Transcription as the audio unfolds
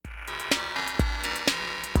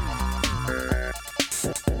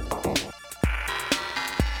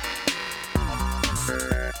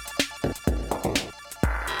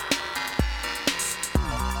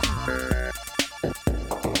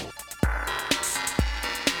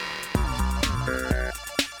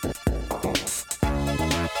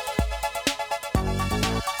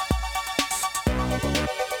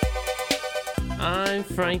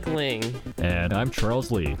Frank Ling. And I'm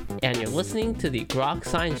Charles Lee. And you're listening to the Grok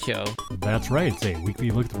Science Show. That's right, it's a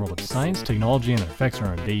weekly look at the world of science, technology, and their effects on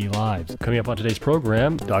our daily lives. Coming up on today's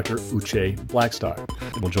program, Dr. Uche Blackstock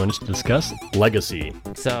will join us to discuss legacy.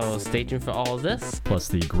 So stay tuned for all of this. Plus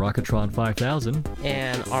the Grokatron 5000.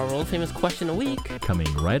 And our world-famous question a week. Coming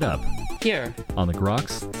right up. Here. On the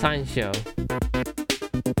Grok's Science Show.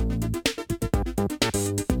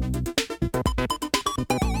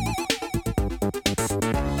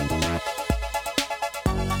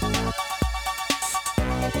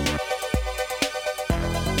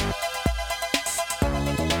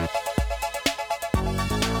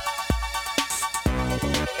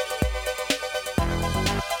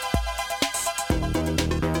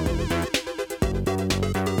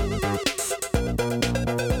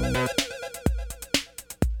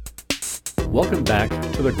 Welcome back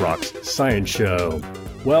to the Grok's Science Show.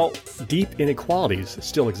 Well, deep inequalities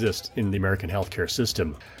still exist in the American healthcare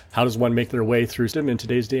system. How does one make their way through them in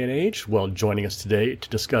today's day and age? Well, joining us today to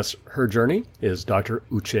discuss her journey is Dr.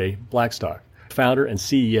 Uche Blackstock, founder and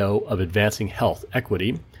CEO of Advancing Health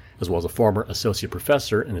Equity, as well as a former associate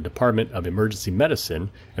professor in the Department of Emergency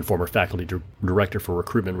Medicine and former faculty director for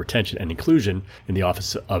recruitment, retention, and inclusion in the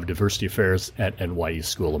Office of Diversity Affairs at NYU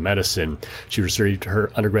School of Medicine. She received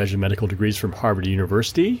her undergraduate medical degrees from Harvard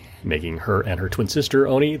University, making her and her twin sister,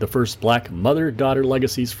 Oni, the first Black mother-daughter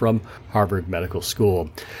legacies from Harvard Medical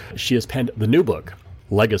School. She has penned the new book,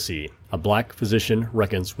 Legacy, A Black Physician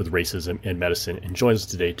Reckons with Racism in Medicine, and joins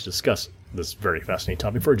us today to discuss this very fascinating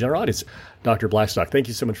topic for a general audience. Dr. Blackstock, thank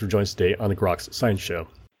you so much for joining us today on the Grok's Science Show.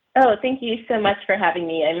 Oh, thank you so much for having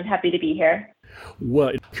me. I'm happy to be here.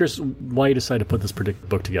 Well, curious why you decided to put this particular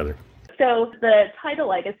book together. So the title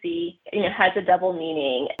Legacy, has a double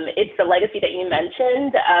meaning. It's the legacy that you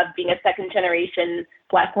mentioned of being a second-generation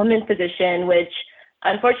Black woman physician, which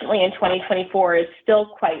unfortunately in 2024 is still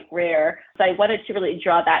quite rare. So I wanted to really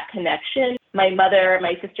draw that connection. My mother,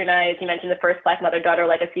 my sister and I, as you mentioned, the first Black mother-daughter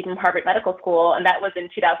legacy from Harvard Medical School, and that was in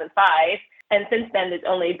 2005. And since then, there's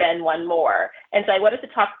only been one more. And so I wanted to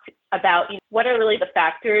talk about what are really the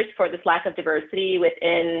factors for this lack of diversity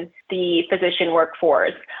within the physician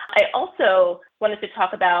workforce. I also wanted to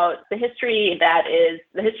talk about the history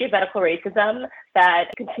of medical racism that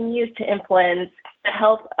continues to influence the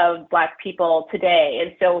health of Black people today.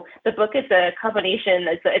 And so the book is a combination,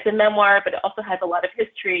 it's a memoir, but it also has a lot of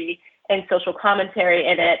history and social commentary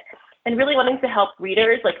in it, and really wanting to help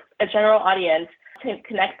readers, like a general audience, to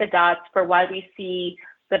connect the dots for why we see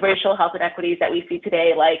the racial health inequities that we see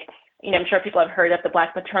today. Like, I'm sure people have heard of the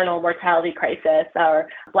Black maternal mortality crisis, or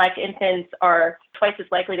Black infants are twice as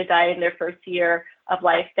likely to die in their first year of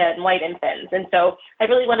life than white infants. And so I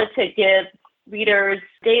really wanted to give readers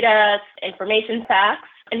data, information, facts,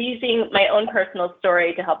 and using my own personal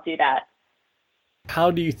story to help do that.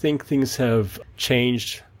 How do you think things have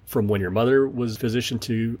changed from when your mother was a physician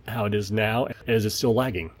to how it is now? Is it still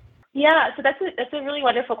lagging? Yeah, so that's a really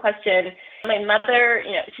wonderful question. My mother,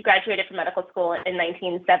 she graduated from medical school in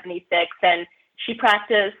 1976, and she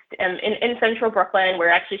practiced in central Brooklyn, where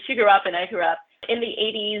actually she grew up and I grew up, in the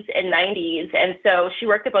 80s and 90s. And so she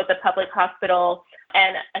worked at both a public hospital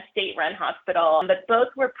and a state-run hospital, but both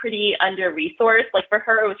were pretty under-resourced. Like, for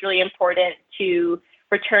her, it was really important to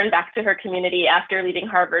return back to her community after leaving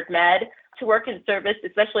Harvard Med, to work in service,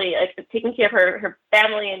 especially taking care of her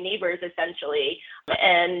family and neighbors, essentially.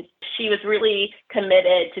 And she was really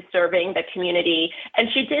committed to serving the community. And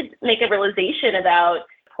she did make a realization about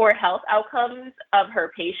poor health outcomes of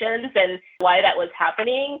her patients and why that was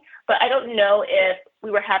happening. But I don't know if we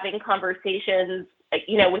were having conversations,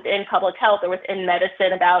 within public health or within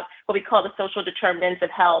medicine about what we call the social determinants of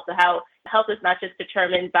health, how health is not just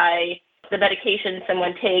determined by the medication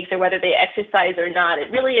someone takes or whether they exercise or not. It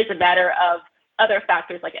really is a matter of other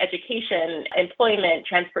factors like education, employment,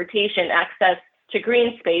 transportation, access to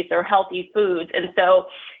green space or healthy foods. And so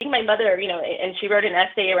I think my mother, and she wrote an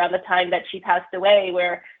essay around the time that she passed away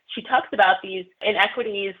where she talks about these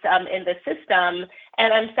inequities in the system.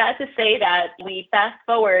 And I'm sad to say that we fast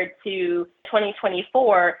forward to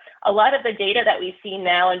 2024, a lot of the data that we see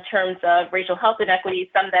now in terms of racial health inequities,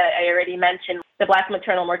 some that I already mentioned, the Black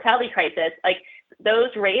maternal mortality crisis, like those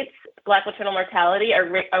rates, Black maternal mortality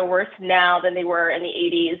are worse now than they were in the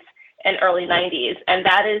 80s and early 90s. And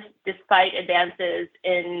that is despite advances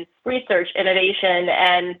in research, innovation,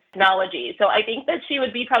 and technology. So I think that she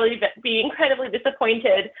would probably be incredibly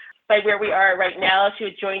disappointed by where we are right now. She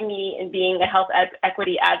would join me in being a health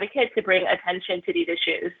equity advocate to bring attention to these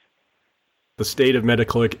issues. The state of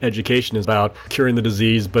medical education is about curing the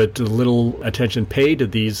disease, but little attention paid to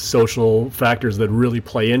these social factors that really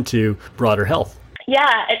play into broader health.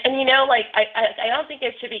 Yeah, and I don't think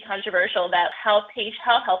it should be controversial that how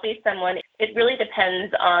healthy someone, it really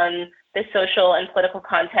depends on the social and political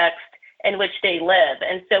context in which they live.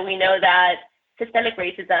 And so we know that systemic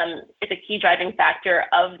racism is a key driving factor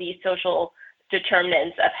of the social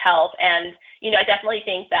determinants of health. And, I definitely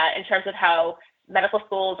think that in terms of how medical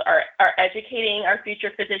schools are educating our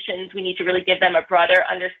future physicians, we need to really give them a broader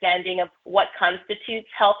understanding of what constitutes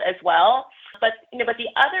health as well. But the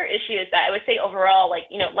other issue is that I would say overall,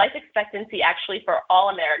 life expectancy actually for all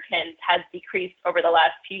Americans has decreased over the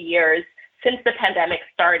last few years since the pandemic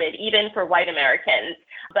started, even for white Americans,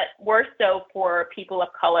 but worse so for people of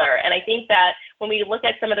color. And I think that when we look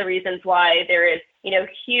at some of the reasons why there is,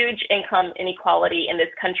 huge income inequality in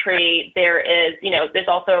this country, there's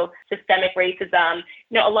also systemic racism.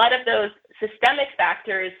 A lot of those systemic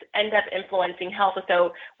factors end up influencing health.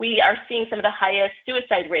 So we are seeing some of the highest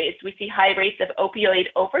suicide rates. We see high rates of opioid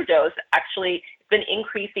overdose actually been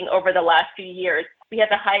increasing over the last few years. We have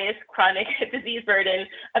the highest chronic disease burden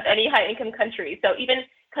of any high-income country. So even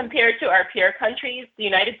compared to our peer countries, the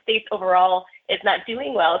United States overall is not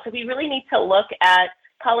doing well. So we really need to look at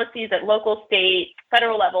policies at local, state,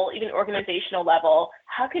 federal level, even organizational level.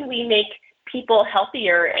 How can we make people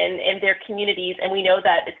healthier in their communities? And we know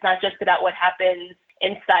that it's not just about what happens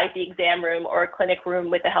inside the exam room or clinic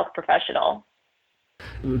room with a health professional.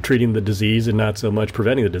 Treating the disease and not so much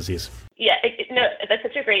preventing the disease. Yeah, that's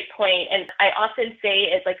such a great point. And I often say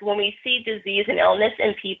it's like when we see disease and illness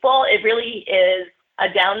in people, it really is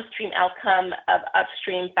a downstream outcome of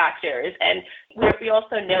upstream factors. And we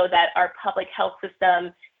also know that our public health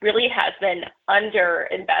system really has been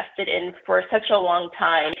underinvested in for such a long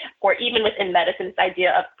time, or even within medicine, this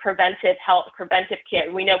idea of preventive health, preventive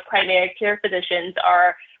care. We know primary care physicians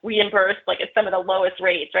are reimbursed at some of the lowest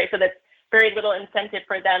rates, right? So that's very little incentive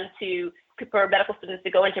for them for medical students to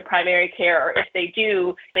go into primary care, or if they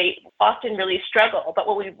do, they often really struggle. But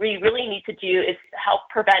what we really need to do is help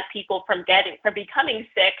prevent people from becoming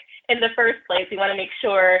sick in the first place. We want to make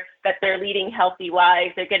sure that they're leading healthy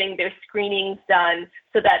lives, they're getting their screenings done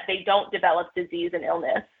so that they don't develop disease and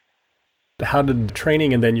illness. How did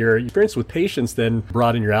training and then your experience with patients then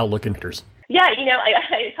broaden your outlook and factors? Yeah,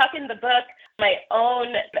 I talk in the book my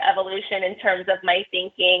own evolution in terms of my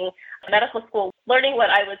thinking. Medical school, learning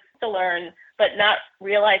what I was to learn, but not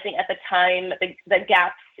realizing at the time the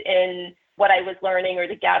gaps in what I was learning or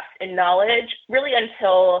the gaps in knowledge, really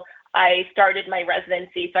until I started my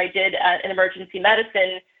residency. So I did an emergency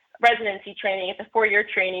medicine residency training. It's a 4-year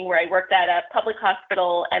training where I worked at a public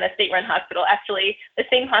hospital and a state-run hospital, actually the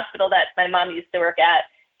same hospital that my mom used to work at.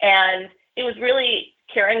 And it was really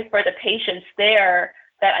caring for the patients there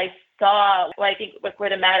that I saw what I think were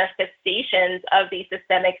the manifestations of these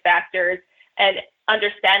systemic factors and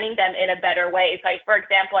understanding them in a better way. So for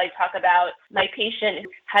example, I talk about my patient who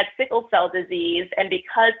had sickle cell disease, and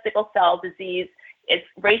because sickle cell disease is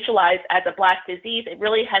racialized as a Black disease, it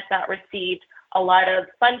really has not received a lot of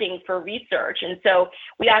funding for research. And so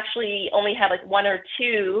we actually only have 1 or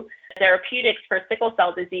 2 therapeutics for sickle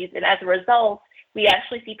cell disease. And as a result, we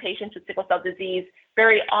actually see patients with sickle cell disease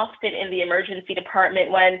very often in the emergency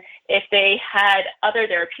department when if they had other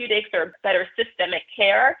therapeutics or better systemic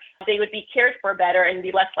care, they would be cared for better and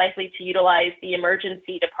be less likely to utilize the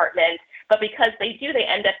emergency department. But because they do, they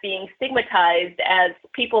end up being stigmatized as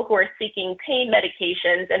people who are seeking pain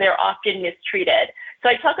medications, and they're often mistreated. So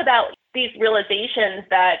I talk about these realizations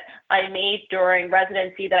that I made during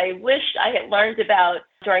residency that I wish I had learned about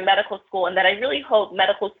during medical school, and that I really hope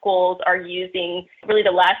medical schools are using really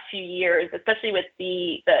the last few years, especially with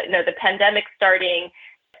the pandemic starting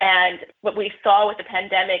and what we saw with the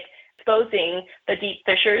pandemic exposing the deep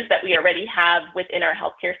fissures that we already have within our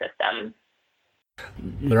healthcare system.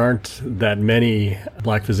 There aren't that many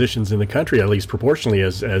Black physicians in the country, at least proportionally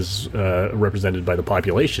as represented by the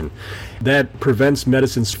population. That prevents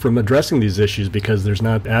medicines from addressing these issues because there's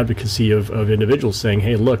not advocacy of individuals saying,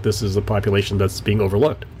 hey, look, this is a population that's being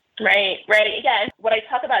overlooked. Right. Again, what I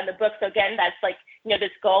talk about in the book, so again, that's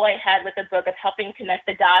this goal I had with the book of helping connect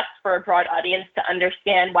the dots for a broad audience to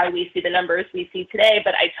understand why we see the numbers we see today.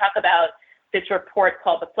 But I talk about this report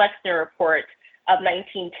called the Flexner Report of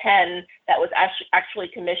 1910 that was actually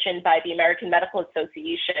commissioned by the American Medical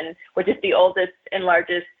Association, which is the oldest and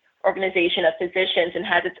largest organization of physicians and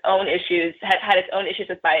has its own issues, had its own issues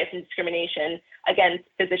with bias and discrimination against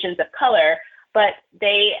physicians of color. But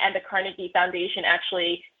they and the Carnegie Foundation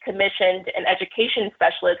actually commissioned an education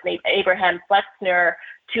specialist named Abraham Flexner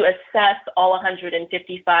to assess all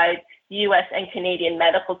 155 U.S. and Canadian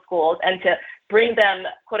medical schools and to bring them,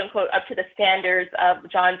 quote unquote, up to the standards of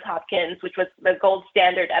Johns Hopkins, which was the gold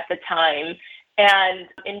standard at the time. And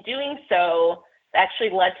in doing so, actually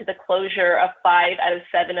led to the closure of 5 out of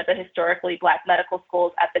 7 of the historically Black medical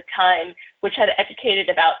schools at the time, which had educated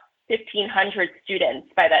about 1,500 students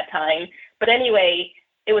by that time. But anyway,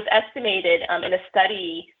 it was estimated in a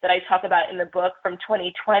study that I talk about in the book from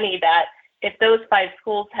 2020 that if those 5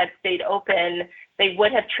 schools had stayed open, they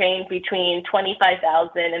would have trained between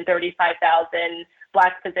 25,000 and 35,000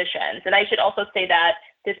 Black physicians. And I should also say that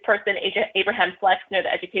this person, Abraham Flexner,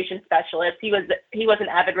 the education specialist, he was an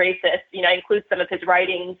avid racist. I include some of his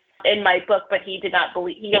writings in my book, but he did not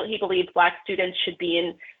believe, he believed Black students should be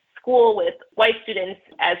in school with white students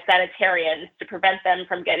as sanitarians to prevent them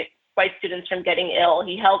from white students from getting ill.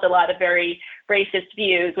 He held a lot of very racist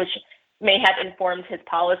views, which may have informed his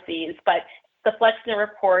policies. But the Flexner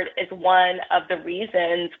Report is one of the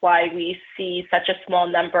reasons why we see such a small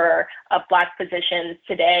number of Black physicians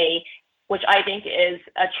today, which I think is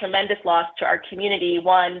a tremendous loss to our community.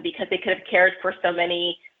 One, because they could have cared for so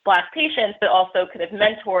many Black patients, but also could have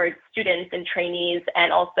mentored students and trainees,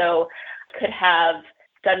 and also could have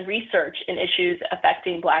done research in issues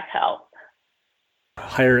affecting Black health.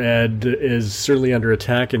 Higher ed is certainly under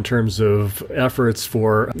attack in terms of efforts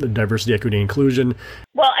for diversity, equity, and inclusion.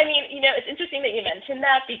 Well, it's interesting that you mentioned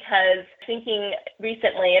that, because thinking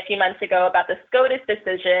recently, a few months ago, about the SCOTUS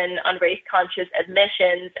decision on race-conscious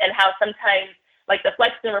admissions and how sometimes, like the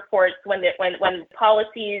Flexner reports, when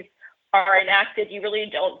policies are enacted, you really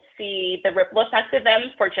don't see the ripple effect of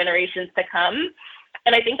them for generations to come.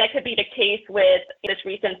 And I think that could be the case with this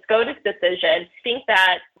recent SCOTUS decision. I think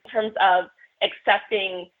that in terms of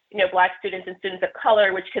accepting Black students and students of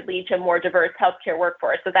color, which could lead to a more diverse healthcare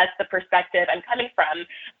workforce. So that's the perspective I'm coming from.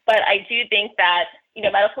 But I do think that,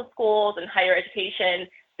 medical schools and higher education,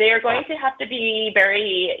 they are going to have to be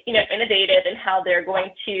very, innovative in how they're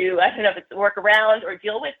going to, I don't know if it's work around or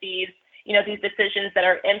deal with these decisions that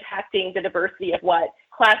are impacting the diversity of what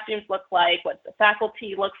classrooms look like, what the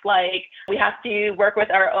faculty looks like. We have to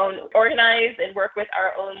organize and work with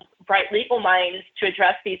our own bright legal minds to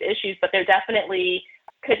address these issues, but they're definitely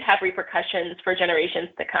could have repercussions for generations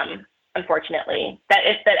to come, unfortunately, that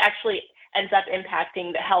actually ends up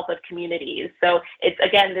impacting the health of communities. So it's,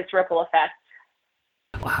 again, this ripple effect.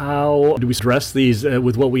 How do we address these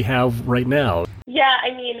with what we have right now? Yeah,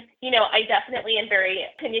 I definitely am very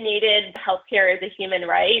opinionated. Healthcare is a human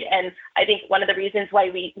right. And I think not the reason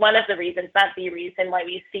why we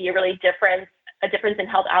see a difference in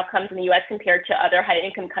health outcomes in the U.S. compared to other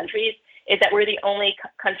high-income countries is that we're the only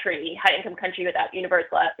high-income country without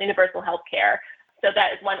universal health care. So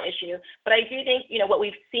that is one issue. But I do think, what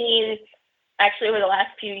we've seen actually over the last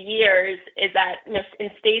few years is that,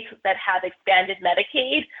 in states that have expanded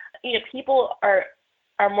Medicaid, people are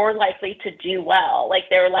more likely to do well. Like,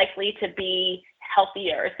 they're likely to be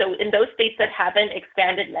healthier. So in those states that haven't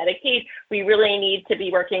expanded Medicaid, we really need to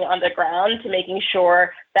be working on the ground to making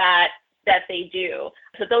sure that they do.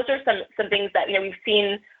 So those are some things that, we've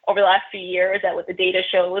seen over the last few years, that what the data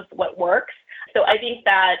shows what works. So I think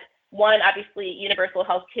that, one, obviously universal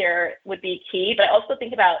health care would be key, but I also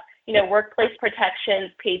think about, workplace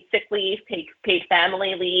protections, paid sick leave, paid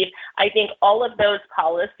family leave. I think all of those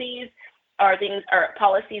policies are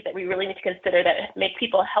policies that we really need to consider that make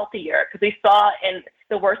people healthier, because we saw in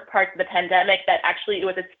the worst parts of the pandemic that actually it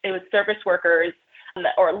was service workers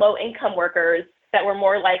or low income workers that were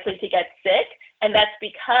more likely to get sick. And that's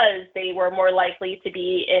because they were more likely to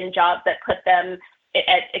be in jobs that put them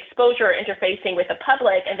at exposure or interfacing with the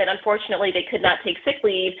public. And then unfortunately, they could not take sick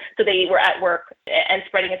leave. So they were at work and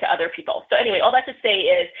spreading it to other people. So anyway, all that to say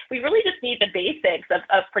is we really just need the basics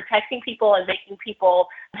of protecting people and making people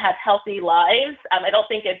have healthy lives. I don't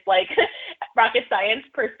think it's like rocket science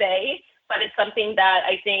per se, but it's something that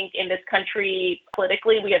I think in this country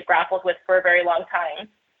politically we have grappled with for a very long time.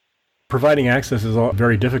 Providing access is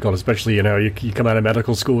very difficult, especially, you come out of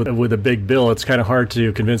medical school with a big bill. It's kind of hard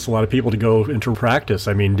to convince a lot of people to go into practice.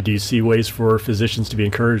 Do you see ways for physicians to be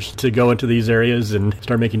encouraged to go into these areas and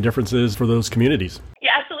start making differences for those communities?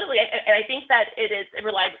 Yeah, absolutely. And I think that it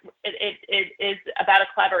is about a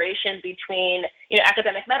collaboration between,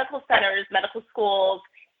 academic medical centers, medical schools,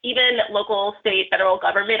 even local, state, federal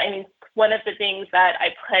government. One of the things that I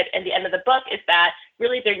put in the end of the book is that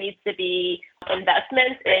really there needs to be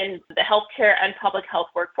investments in the healthcare and public health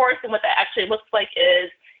workforce. And what that actually looks like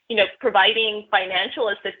is, providing financial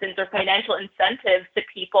assistance or financial incentives to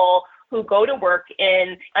people who go to work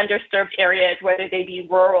in underserved areas, whether they be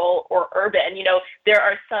rural or urban. There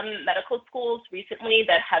are some medical schools recently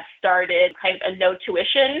that have started kind of a no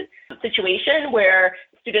tuition situation where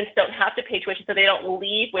students don't have to pay tuition, so they don't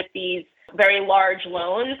leave with these very large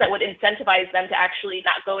loans that would incentivize them to actually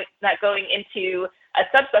not going into a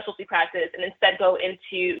subspecialty practice and instead go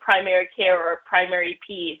into primary care or primary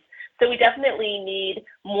peds. So we definitely need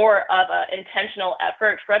more of an intentional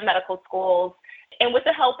effort from medical schools and with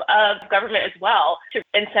the help of government as well to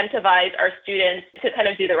incentivize our students to kind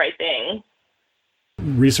of do the right thing.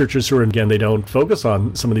 Researchers who are, again, they don't focus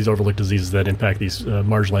on some of these overlooked diseases that impact these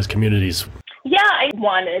marginalized communities. Yeah,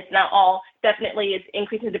 one, it's not all, definitely is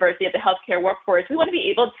increasing the diversity of the healthcare workforce. We want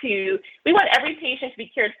every patient to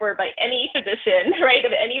be cared for by any physician, right,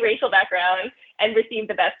 of any racial background and receive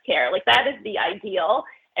the best care. Like that is the ideal.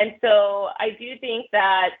 And so I do think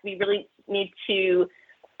that we really need to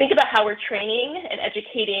think about how we're training and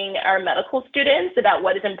educating our medical students about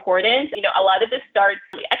what is important. You know, a lot of this starts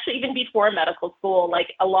actually even before medical school,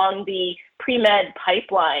 like along the pre-med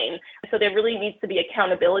pipeline. So there really needs to be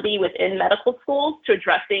accountability within medical schools to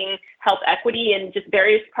addressing health equity in just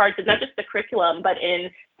various parts of not just the curriculum, but in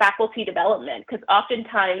faculty development, because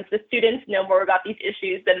oftentimes the students know more about these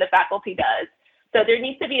issues than the faculty does. So there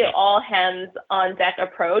needs to be an all hands on deck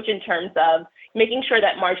approach in terms of making sure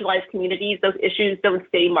that marginalized communities, those issues don't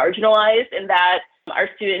stay marginalized, and that our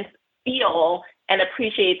students feel and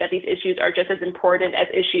appreciate that these issues are just as important as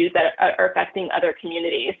issues that are affecting other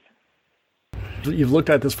communities. You've looked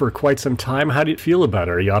at this for quite some time. How do you feel about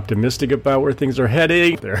it? Are you optimistic about where things are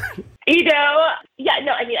heading there? You know, yeah,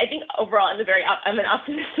 no, I mean, I think overall I'm an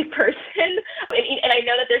optimistic person. And I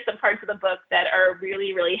know that there's some parts of the book that are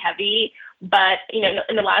really, really heavy. But, you know,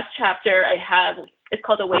 in the last chapter it's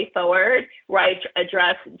called A Way Forward, where I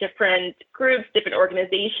address different groups, different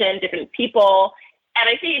organizations, different people. And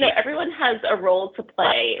I say, you know, everyone has a role to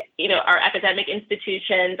play. You know, our academic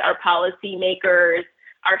institutions, our policymakers,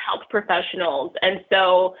 our health professionals. And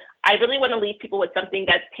so I really want to leave people with something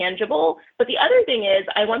that's tangible. But the other thing is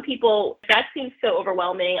I want people, that seems so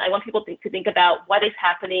overwhelming. I want people to think about what is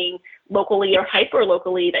happening locally or hyper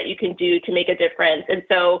locally that you can do to make a difference. And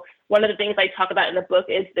so one of the things I talk about in the book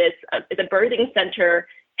is is a birthing center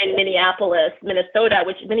in Minneapolis, Minnesota,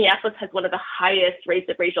 which Minneapolis has one of the highest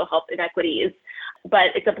rates of racial health inequities.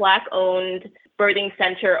 But it's a Black-owned birthing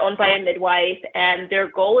center owned by a midwife, and their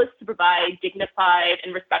goal is to provide dignified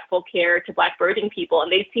and respectful care to Black birthing people.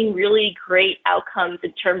 And they've seen really great outcomes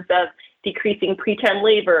in terms of decreasing preterm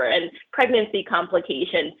labor and pregnancy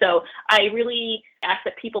complications. So I really ask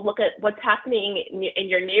that people look at what's happening in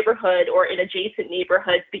your neighborhood or in adjacent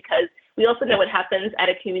neighborhoods, because we also know what happens at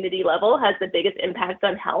a community level has the biggest impact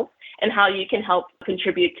on health and how you can help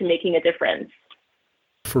contribute to making a difference.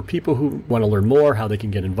 For people who want to learn more, how they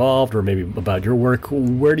can get involved, or maybe about your work,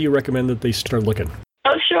 where do you recommend that they start looking?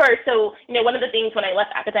 Oh, sure. So, you know, one of the things when I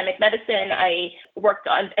left academic medicine, I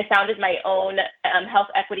founded my own health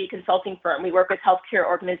equity consulting firm. We work with healthcare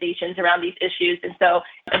organizations around these issues. And so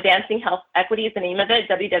Advancing Health Equity is the name of it,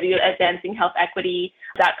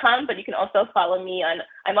 www.advancinghealthequity.com. But you can also follow me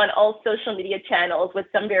I'm on all social media channels with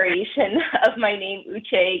some variation of my name,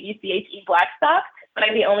 Uche, U-C-H-E Blackstock. But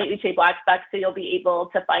I'm the only Uche Blackstock, so you'll be able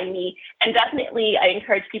to find me. And definitely, I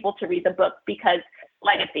encourage people to read the book because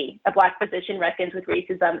Legacy, A Black Physician Reckons with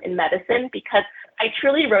Racism in Medicine, because I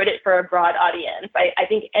truly wrote it for a broad audience. I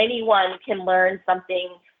think anyone can learn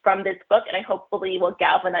something from this book, and I hopefully will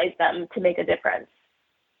galvanize them to make a difference.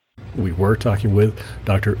 We were talking with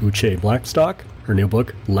Dr. Uche Blackstock. Her new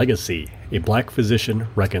book, Legacy, A Black Physician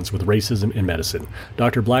Reckons with Racism in Medicine.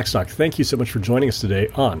 Dr. Blackstock, thank you so much for joining us today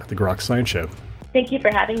on the Grok Science Show. Thank you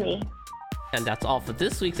for having me. And that's all for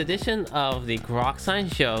this week's edition of the Grok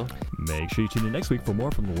Science Show. Make sure you tune in next week for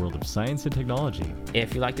more from the world of science and technology.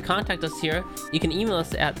 If you'd like to contact us here, you can email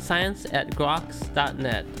us at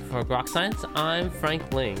science@groks.net. For Grok Science, I'm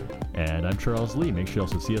Frank Ling. And I'm Charles Lee. Make sure you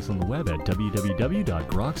also see us on the web at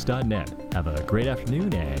www.groks.net. Have a great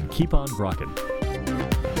afternoon and keep on grokking.